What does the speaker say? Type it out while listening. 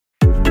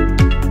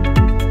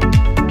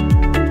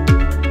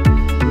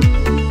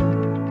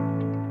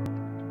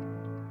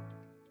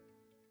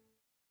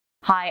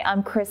Hi,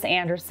 I'm Kris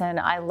Anderson.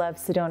 I love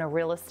Sedona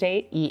Real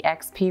Estate,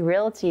 eXp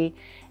Realty,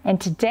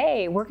 and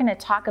today we're going to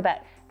talk about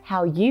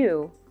how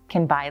you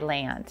can buy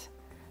land.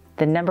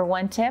 The number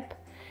one tip,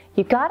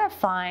 you got to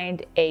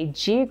find a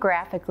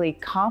geographically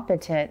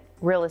competent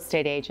real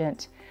estate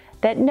agent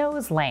that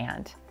knows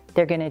land.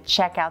 They're going to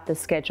check out the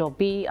Schedule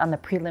B on the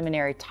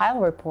preliminary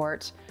title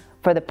report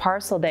for the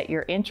parcel that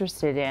you're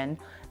interested in.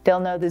 They'll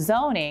know the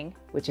zoning,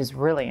 which is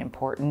really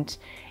important,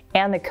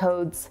 and the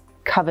codes,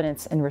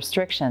 covenants, and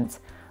restrictions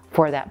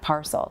for that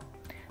parcel.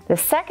 The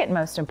second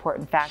most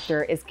important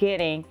factor is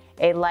getting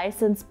a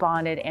licensed,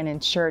 bonded, and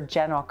insured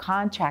general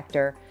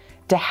contractor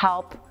to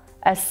help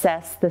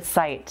assess the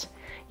site.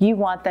 You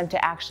want them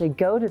to actually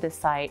go to the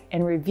site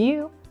and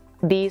review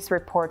these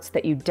reports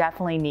that you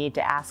definitely need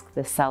to ask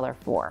the seller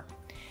for.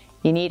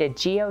 You need a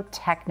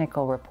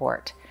geotechnical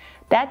report.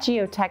 That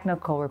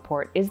geotechnical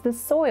report is the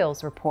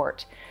soils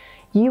report.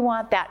 You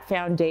want that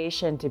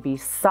foundation to be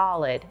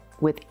solid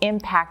with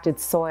impacted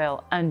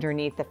soil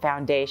underneath the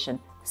foundation,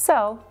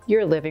 so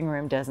your living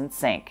room doesn't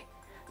sink.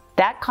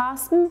 That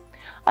costs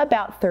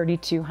about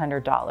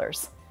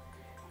 $3,200.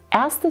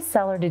 Ask the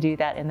seller to do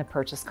that in the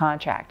purchase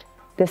contract.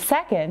 The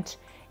second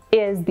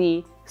is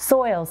the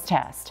soils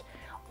test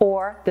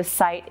or the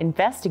site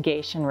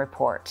investigation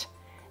report.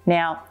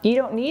 Now, you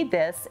don't need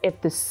this if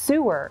the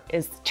sewer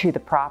is to the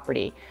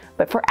property,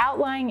 but for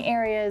outlying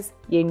areas,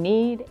 you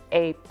need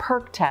a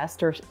perk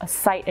test or a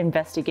site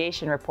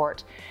investigation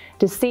report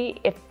to see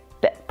if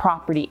the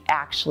property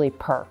actually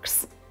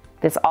perks.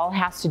 This all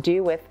has to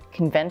do with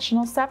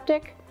conventional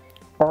septic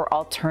or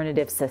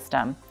alternative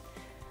system.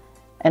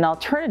 An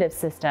alternative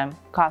system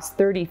costs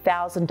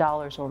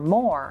 $30,000 or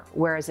more,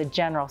 whereas a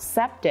general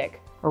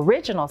septic,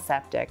 original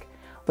septic,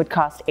 would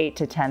cost $8,000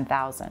 to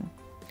 $10,000.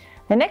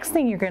 The next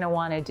thing you're going to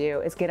want to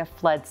do is get a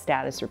flood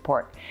status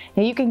report.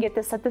 Now you can get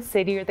this at the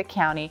city or the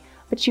county,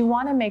 but you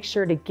want to make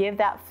sure to give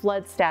that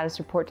flood status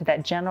report to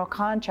that general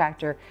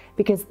contractor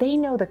because they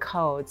know the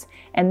codes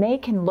and they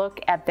can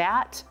look at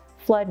that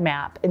flood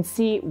map and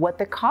see what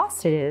the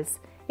cost is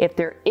if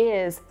there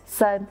is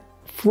some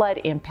flood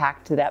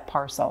impact to that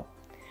parcel.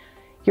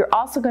 You're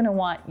also going to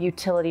want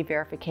utility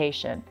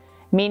verification,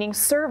 meaning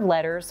serve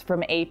letters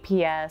from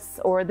APS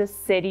or the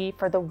city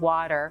for the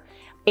water,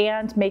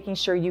 and making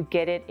sure you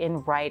get it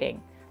in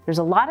writing. There's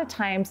a lot of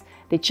times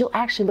that you'll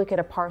actually look at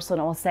a parcel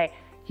and it will say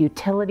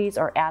utilities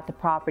are at the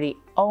property,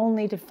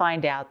 only to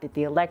find out that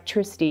the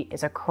electricity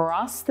is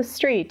across the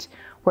street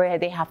where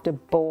they have to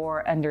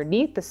bore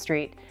underneath the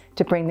street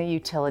to bring the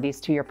utilities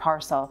to your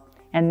parcel,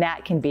 and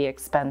that can be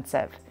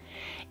expensive.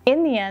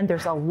 In the end,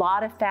 there's a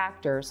lot of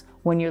factors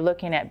when you're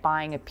looking at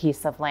buying a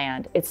piece of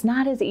land. It's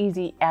not as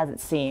easy as it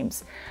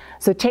seems.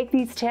 So take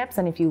these tips,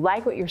 and if you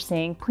like what you're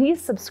seeing,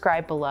 please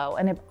subscribe below,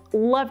 and I'd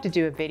love to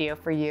do a video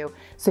for you.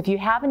 So if you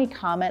have any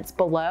comments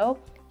below,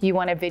 you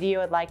want a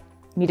video I'd like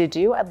me to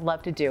do, I'd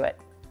love to do it.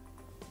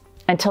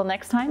 Until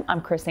next time,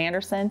 I'm Kris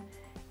Anderson,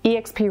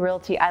 eXp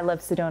Realty. I love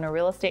Sedona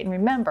Real Estate, and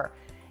remember,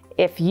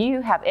 if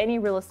you have any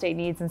real estate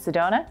needs in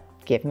Sedona,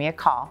 give me a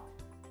call.